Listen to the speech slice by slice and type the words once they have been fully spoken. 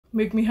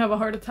make me have a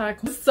heart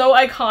attack. So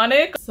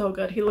iconic. So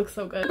good. He looks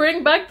so good.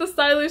 Bring back the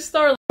stylish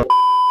star.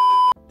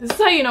 This is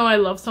how you know I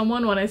love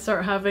someone, when I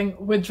start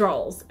having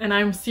withdrawals. And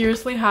I'm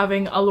seriously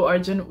having Allu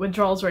Arjun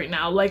withdrawals right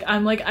now. Like,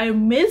 I'm like, I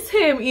miss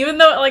him. Even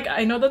though, like,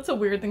 I know that's a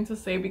weird thing to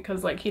say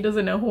because, like, he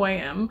doesn't know who I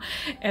am.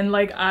 And,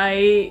 like,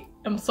 I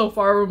am so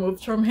far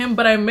removed from him.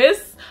 But I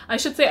miss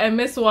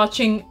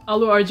watching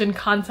Allu Arjun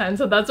content.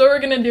 So that's what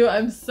we're gonna do.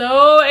 I'm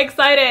so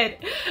excited.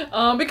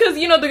 Because,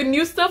 you know, the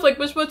new stuff, like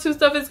Pushpa 2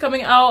 stuff is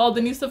coming out. All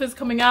the new stuff is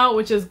coming out,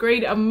 which is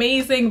great,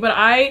 amazing. But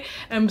I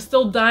am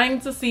still dying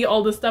to see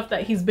all the stuff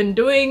that he's been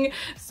doing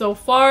so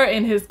far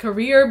in his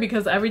career,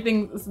 because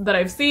everything that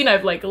I've seen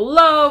I've like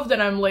loved,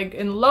 and I'm like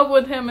in love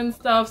with him and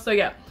stuff. So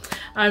yeah,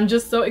 I'm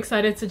just so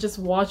excited to just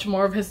watch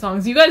more of his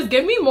songs. You guys,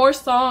 give me more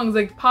songs,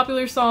 like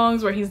popular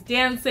songs where he's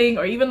dancing,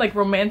 or even like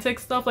romantic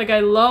stuff. Like, I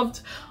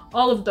loved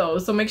all of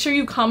those. So make sure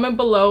you comment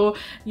below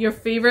your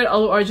favorite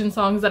Allu Arjun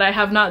songs that I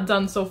have not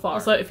done so far.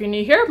 So if you're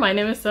new here, my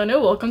name is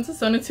Sonu. Welcome to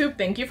SonuTube.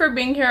 Thank you for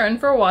being here and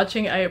for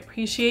watching. I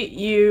appreciate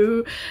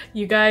you.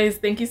 You guys,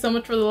 thank you so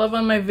much for the love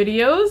on my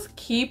videos.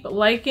 Keep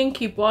liking,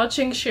 keep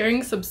watching,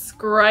 sharing,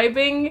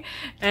 subscribing,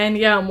 and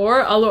yeah,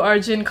 more Allu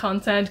Arjun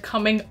content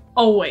coming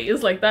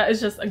always. Like, that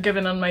is just a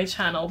given on my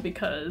channel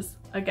because,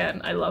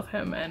 again, I love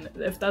him, and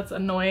if that's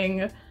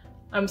annoying,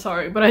 I'm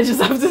sorry, but I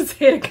just have to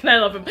say it again. I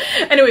love him.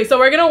 Anyway, so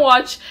we're gonna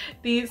watch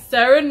the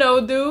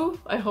Sarrainodu.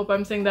 I hope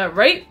I'm saying that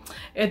right.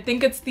 I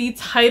think it's the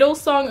title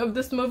song of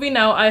this movie.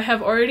 Now, I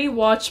have already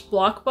watched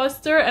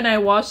Blockbuster and I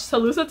watched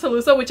Talusa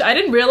Talusa, which I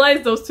didn't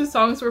realize those two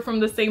songs were from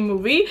the same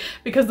movie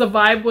because the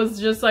vibe was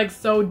just like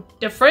so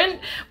different,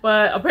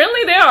 but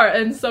apparently they are.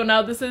 And so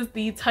now this is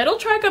the title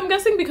track, I'm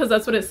guessing, because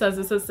that's what it says.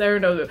 It says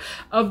Sarrainodu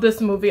of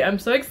this movie. I'm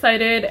so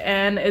excited,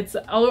 and it's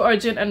Allu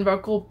Arjun and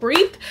Rakul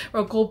Preet.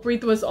 Rakul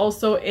Preet was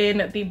also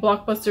in the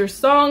Blockbuster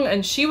song,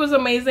 and she was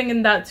amazing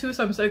in that too.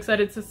 So I'm so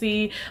excited to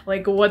see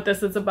like what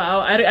this is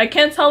about. I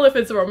can't tell if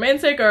it's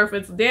romantic or if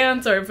it's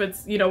dance or if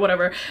it's, you know,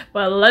 whatever,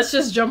 but let's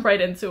just jump right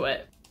into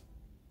it.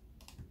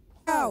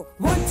 1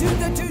 to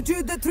the 2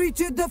 to the 3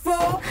 to the 4.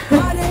 Whoa,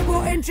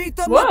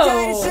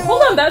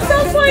 hold on, that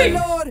sounds like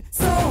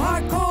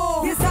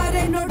hardcore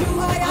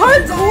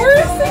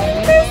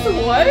singing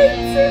this? What?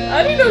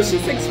 I didn't know she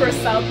sings for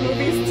South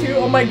movies too.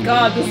 Oh my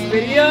god, this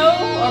video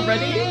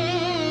already?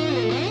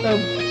 The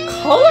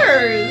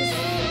colors!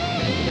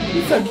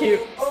 He's so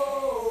cute.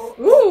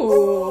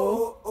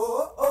 Ooh.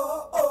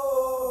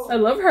 I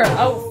love her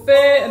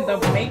outfit and the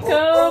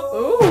makeup.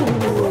 Ooh.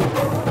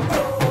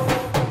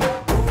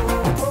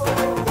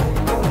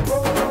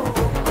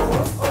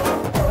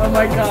 Oh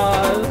my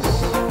gosh.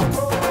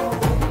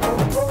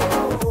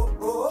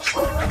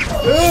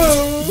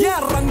 Ooh.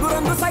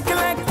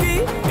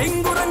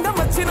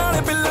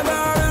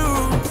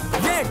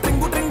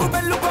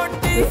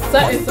 The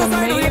set is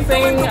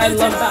amazing. I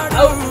love that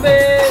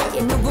outfit.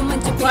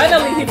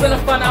 Finally, he's in a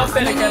fun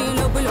outfit again.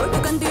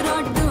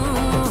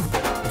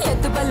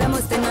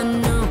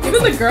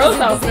 Even the girls'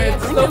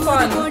 outfits, so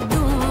fun.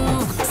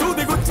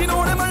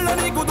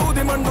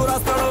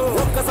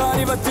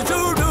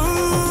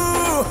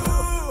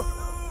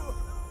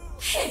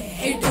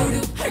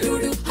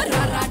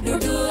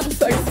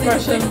 The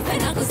expression.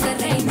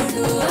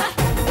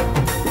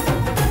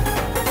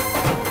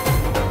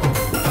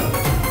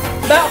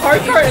 That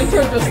hardcore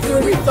intro just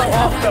threw me so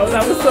off though.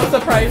 That was so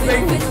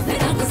surprising.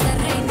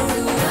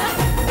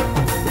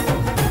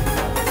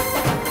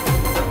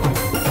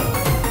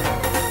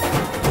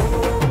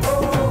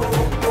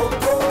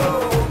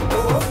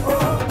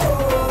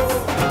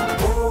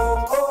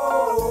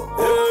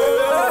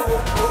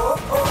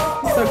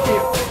 So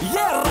cute.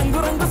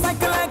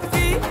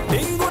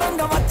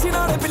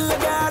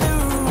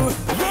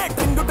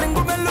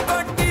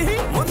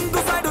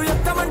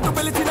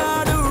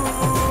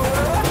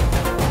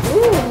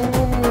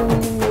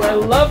 Ooh, I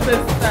love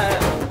this set.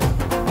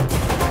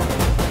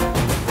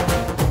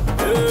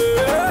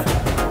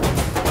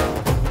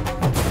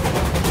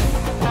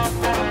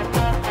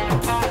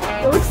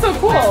 It looks so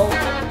cool.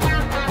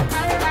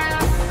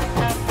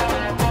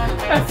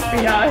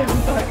 FBI. I'm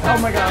like, oh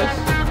my gosh.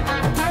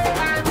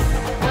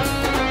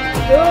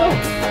 Ooh.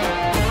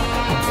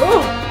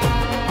 Ooh.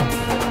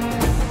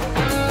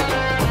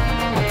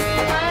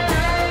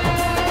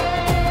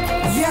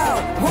 Yo,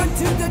 1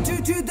 to the 2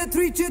 to the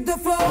 3 to the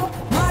 4.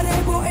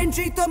 Mare wo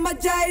entry to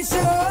majaye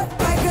show.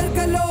 Tiger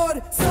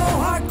galore, so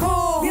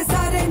hardcore. Ye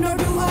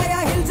Sarrainodu aaya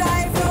hill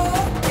jaye floor.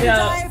 Hill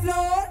jaye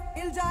floor.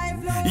 Hill jaye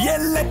floor.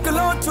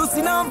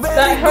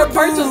 That her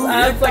part just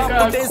adds like a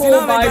cool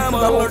vibe to the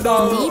whole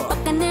song. Ooh,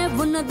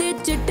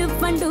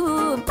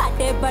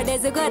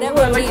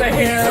 I like the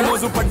hair.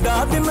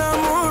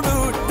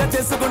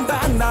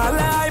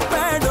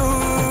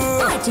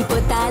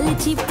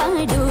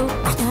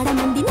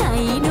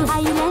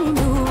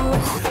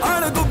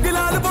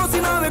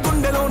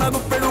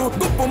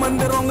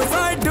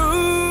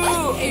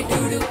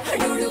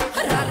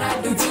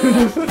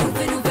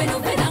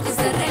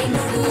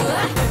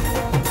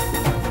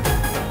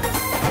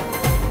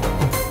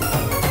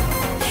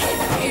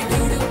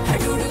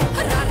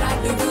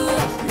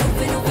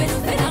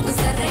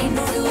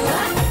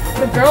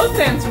 The girls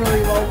dance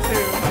really well too.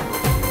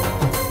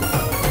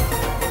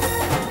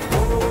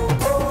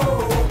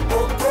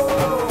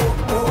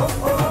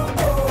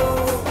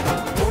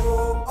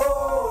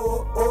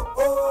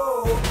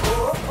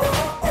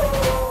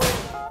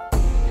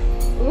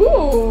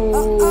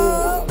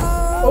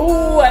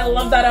 I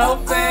love that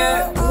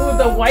outfit. Ooh,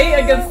 the white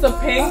against the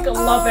pink.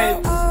 Love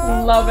it.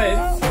 Love it.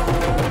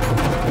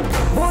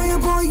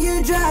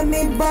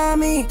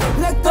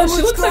 Oh,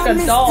 she looks like a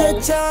doll. Oh,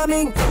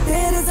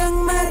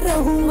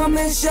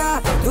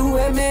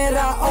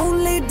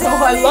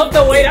 I love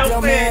the white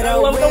outfit. I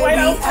love the white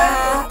outfit.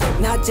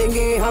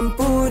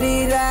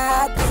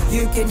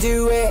 You can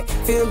do it.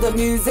 Feel the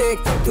music.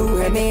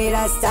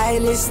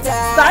 Stylish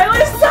star.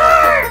 Stylish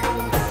star!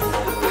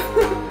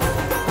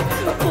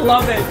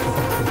 Love it.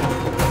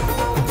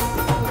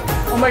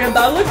 Oh my god,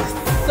 that looks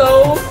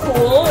so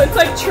cool. It's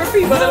like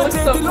trippy, but it looks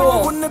so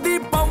cool.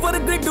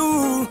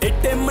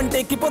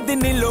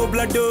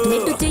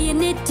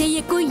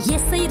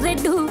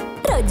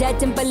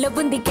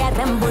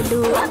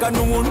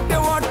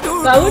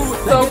 That looks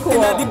so cool.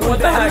 What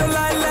the heck?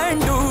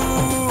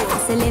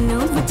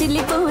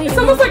 It's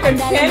almost like a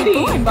candy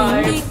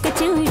vibe.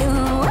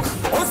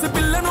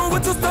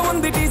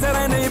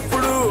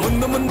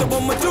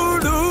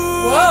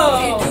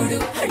 Whoa!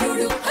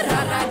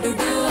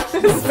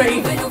 His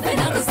face.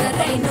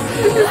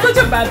 He's such a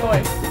bad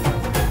boy.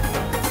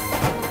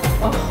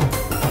 Oh.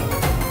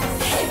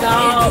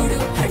 Stop.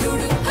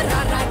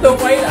 The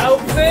white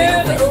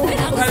outfit. Ooh,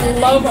 I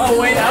love a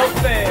white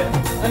outfit.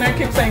 And I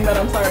keep saying that,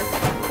 I'm sorry.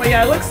 But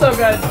yeah, it looks so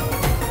good.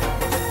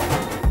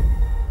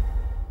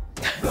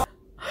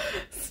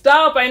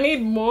 Stop, I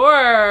need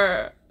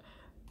more.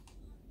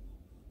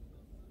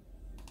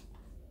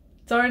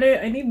 Darn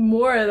it, I need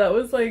more. That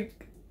was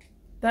like,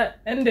 that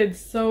ended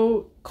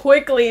so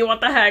quickly.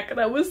 What the heck?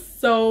 That was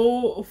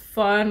so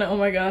fun. Oh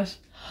my gosh.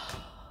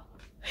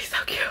 He's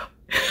so cute.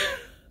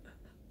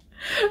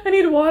 I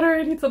need water.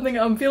 I need something.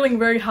 I'm feeling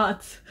very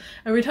hot.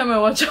 Every time I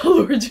watch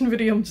Allu Arjun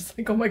video, I'm just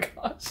like, oh my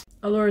gosh.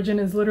 Allu Arjun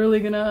is literally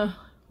gonna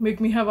make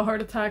me have a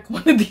heart attack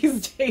one of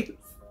these days.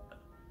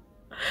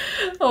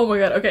 Oh my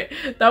god, okay.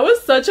 That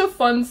was such a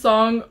fun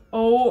song.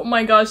 Oh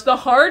my gosh, the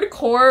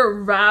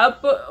hardcore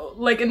rap,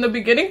 like in the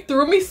beginning,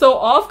 threw me so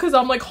off because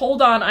I'm like,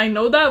 hold on, I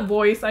know that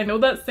voice, I know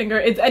that singer,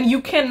 and you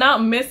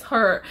cannot miss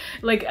her.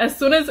 Like, as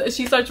soon as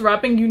she starts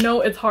rapping, you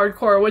know it's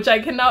hardcore, which I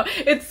cannot.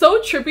 It's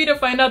so trippy to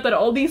find out that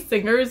all these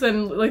singers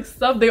and like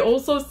stuff, they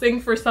also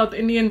sing for South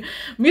Indian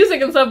music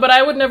and stuff, but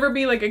I would never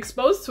be like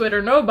exposed to it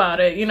or know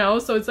about it, you know?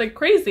 So it's like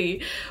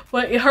crazy.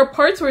 But her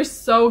parts were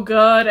so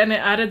good, and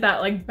it added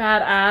that like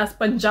badass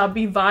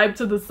Punjabi vibe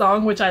to the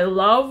song, which I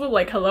love.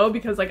 Like, hello,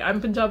 because like I'm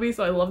Punjabi,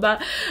 so I love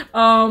that.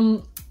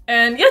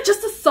 And yeah,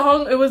 just a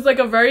song. It was like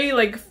a very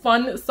like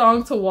fun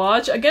song to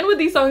watch. Again, with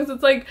these songs,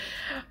 it's like,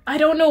 I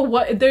don't know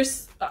what,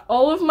 there's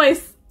all of my,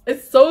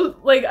 it's so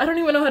like, I don't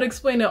even know how to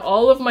explain it.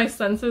 All of my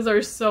senses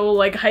are so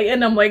like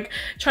heightened. I'm like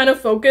trying to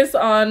focus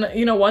on,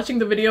 you know, watching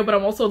the video, but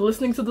I'm also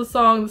listening to the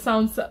song.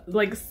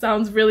 The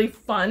sounds really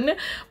fun,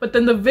 but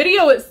then the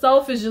video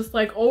itself is just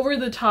like over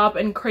the top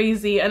and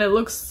crazy, and it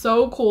looks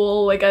so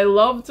cool. Like, I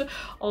loved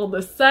all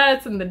the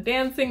sets and the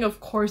dancing.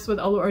 Of course, with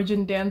Allu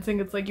Arjun dancing,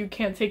 it's like you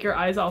can't take your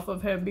eyes off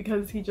of him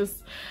because he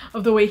just,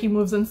 of the way he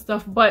moves and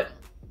stuff. But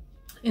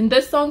in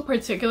this song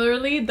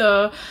particularly,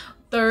 the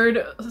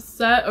third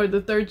set or the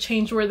third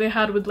change where they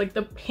had with like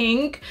the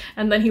pink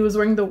and then he was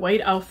wearing the white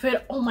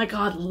outfit, oh my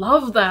god,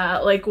 love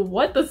that. Like,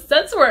 what, the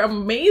sets were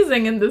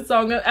amazing in this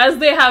song, as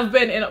they have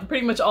been in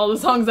pretty much all the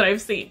songs that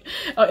I've seen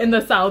in the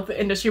South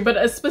industry.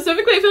 But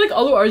specifically, I feel like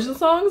Allu Arjun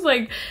songs,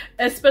 like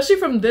especially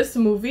from this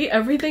movie,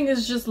 everything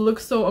is just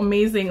looks so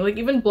amazing. Like,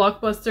 even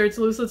Blockbuster,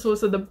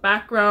 Telugu, the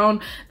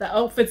background, the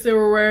outfits they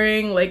were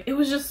wearing, like it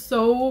was just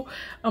so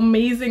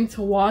amazing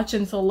to watch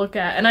and to look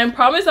at. And I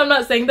promise I'm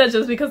not saying that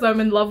just because I'm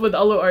in love with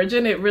Allu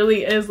Arjun. It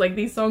really is. Like,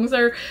 these songs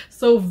are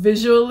so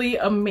visually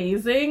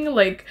amazing.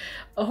 Like,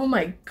 oh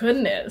my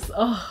goodness.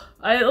 Oh,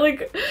 I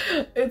like,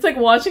 it's like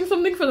watching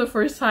something for the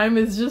first time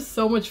is just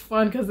so much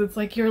fun because it's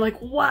like, you're like,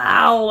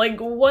 wow, like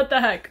what the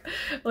heck.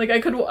 Like,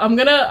 I feel like I'm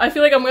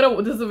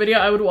gonna, this is a video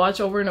I would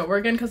watch over and over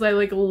again because I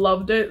like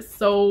loved it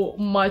so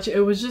much.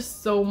 It was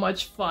just so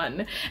much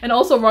fun. And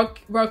also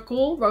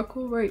Rakul,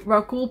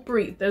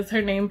 Preet, that's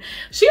her name.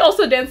 She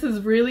also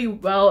dances really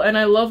well, and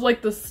I love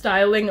like the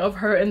styling of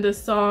her in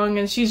this song,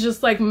 and she's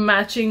just like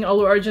matching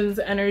Allu Arjun's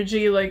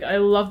energy. Like, I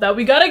love that.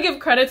 We gotta give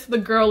credit to the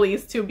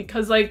girlies too,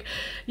 because like,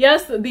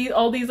 yes,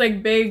 all these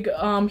like big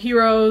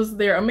heroes,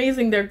 they're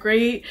amazing, they're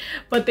great,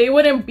 but they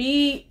wouldn't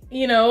be,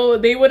 you know,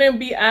 they wouldn't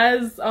be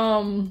as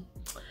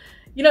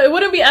you know, it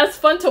wouldn't be as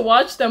fun to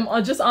watch them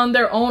just on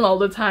their own all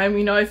the time.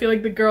 You know, I feel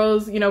like the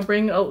girls, you know,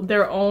 bring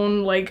their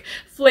own like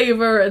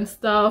flavor and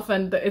stuff,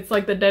 and it's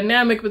like the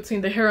dynamic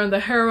between the hero and the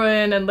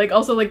heroine, and like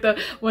also like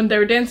the when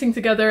they're dancing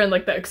together, and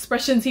like the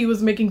expressions he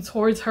was making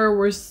towards her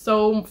were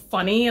so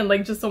funny and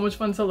like just so much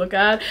fun to look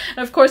at. And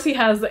of course he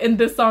has, in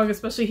this song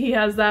especially, he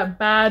has that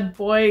bad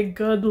boy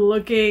good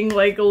looking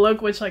like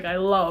look, which like I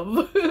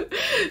love.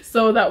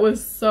 So that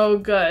was so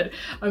good.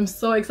 I'm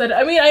so excited.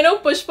 I mean, I know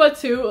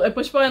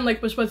Pushpa and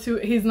like Pushpa 2,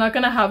 he's not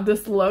gonna have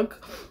this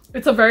look.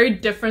 It's a very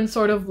different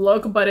sort of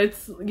look, but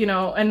it's, you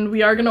know, and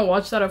we are gonna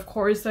watch that of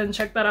course and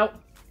check that out.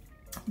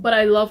 But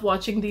I love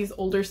watching these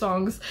older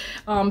songs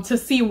to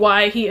see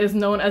why he is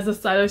known as a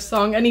stylish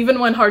song. And even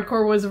when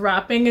Hardcore was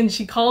rapping and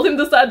she called him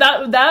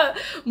that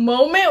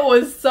moment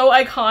was so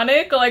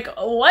iconic. Like,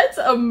 what?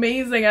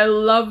 Amazing. I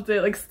loved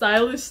it. Like,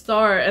 stylish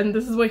star, and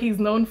this is what he's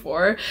known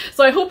for.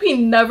 So I hope he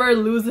never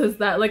loses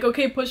that. Like,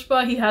 okay,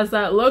 Pushpa, he has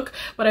that look,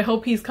 but I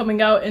hope he's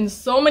coming out in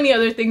so many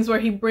other things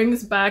where he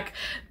brings back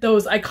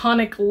those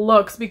iconic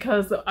looks,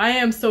 because I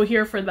am so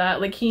here for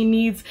that. Like,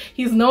 he's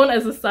known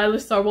as a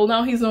stylish star. Well,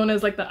 now he's known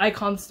as like the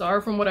icon star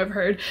from what I've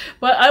heard,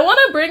 but I want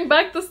to bring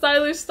back the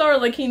stylish star.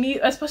 Like, he needs,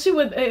 especially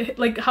with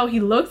like how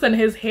he looks and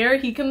his hair,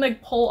 he can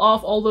like pull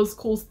off all those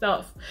cool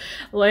stuff.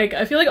 Like,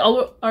 I feel like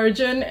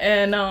Arjun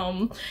and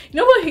you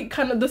know what, he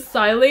kind of, the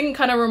styling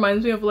kind of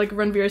reminds me of like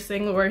Ranveer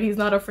Singh, where he's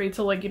not afraid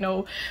to like, you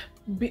know,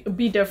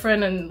 be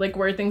different and like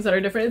wear things that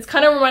are different. It's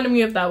kind of reminded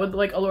me of that with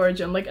like Allu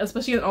Arjun, like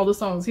especially in all the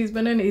songs he's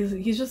been in.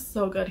 He's just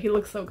so good. He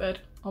looks so good.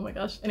 Oh my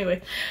gosh.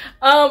 Anyway,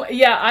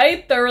 yeah,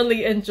 I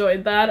thoroughly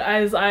enjoyed that,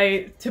 as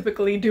I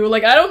typically do.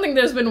 Like, I don't think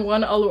there's been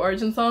one Allu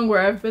Arjun song where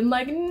I've been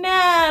like, nah,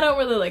 I don't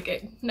really like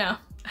it. No,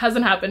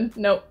 hasn't happened.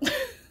 Nope.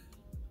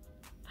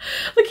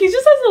 Like, he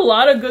just has a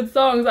lot of good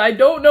songs. I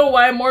don't know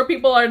why more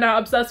people are not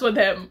obsessed with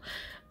him.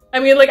 I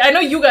mean, like, I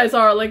know you guys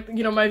are, like,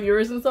 you know, my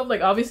viewers and stuff,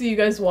 like, obviously you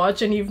guys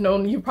watch and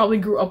you probably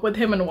grew up with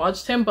him and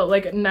watched him, but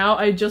like, now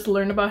I just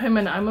learned about him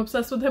and I'm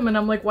obsessed with him, and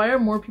I'm like, why are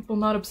more people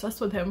not obsessed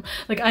with him?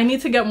 Like, I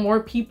need to get more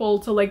people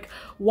to like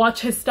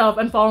watch his stuff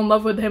and fall in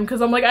love with him,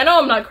 because I'm like, I know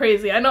I'm not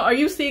crazy. I know, are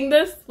you seeing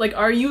this? Like,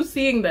 are you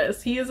seeing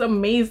this? He is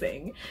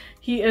amazing.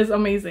 He is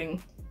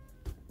amazing.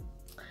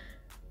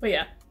 But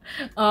yeah.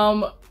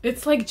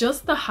 It's like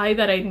just the high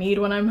that I need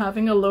when I'm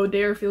having a low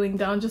day or feeling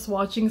down, just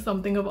watching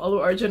something of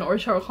Allu Arjun or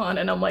Shah Rukh Khan,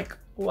 and I'm like,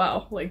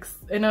 wow, like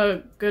in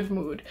a good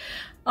mood.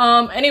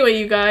 Anyway,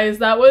 you guys,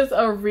 that was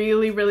a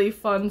really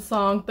fun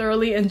song.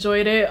 Thoroughly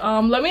enjoyed it.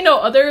 Let me know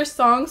other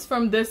songs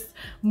from this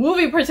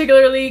movie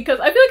particularly, because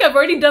I feel like I've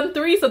already done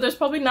 3, so there's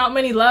probably not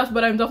many left,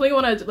 but I definitely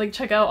want to like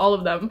check out all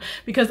of them,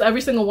 because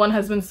every single one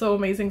has been so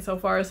amazing so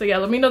far. So yeah,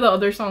 let me know the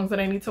other songs that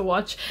I need to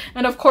watch,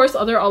 and of course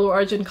other Allu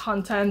Arjun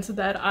content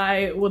that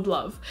I would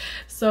love.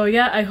 So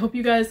yeah, I hope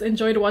you guys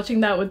enjoyed watching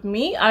that with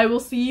me. I will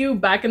see you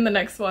back in the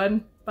next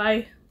one.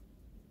 Bye.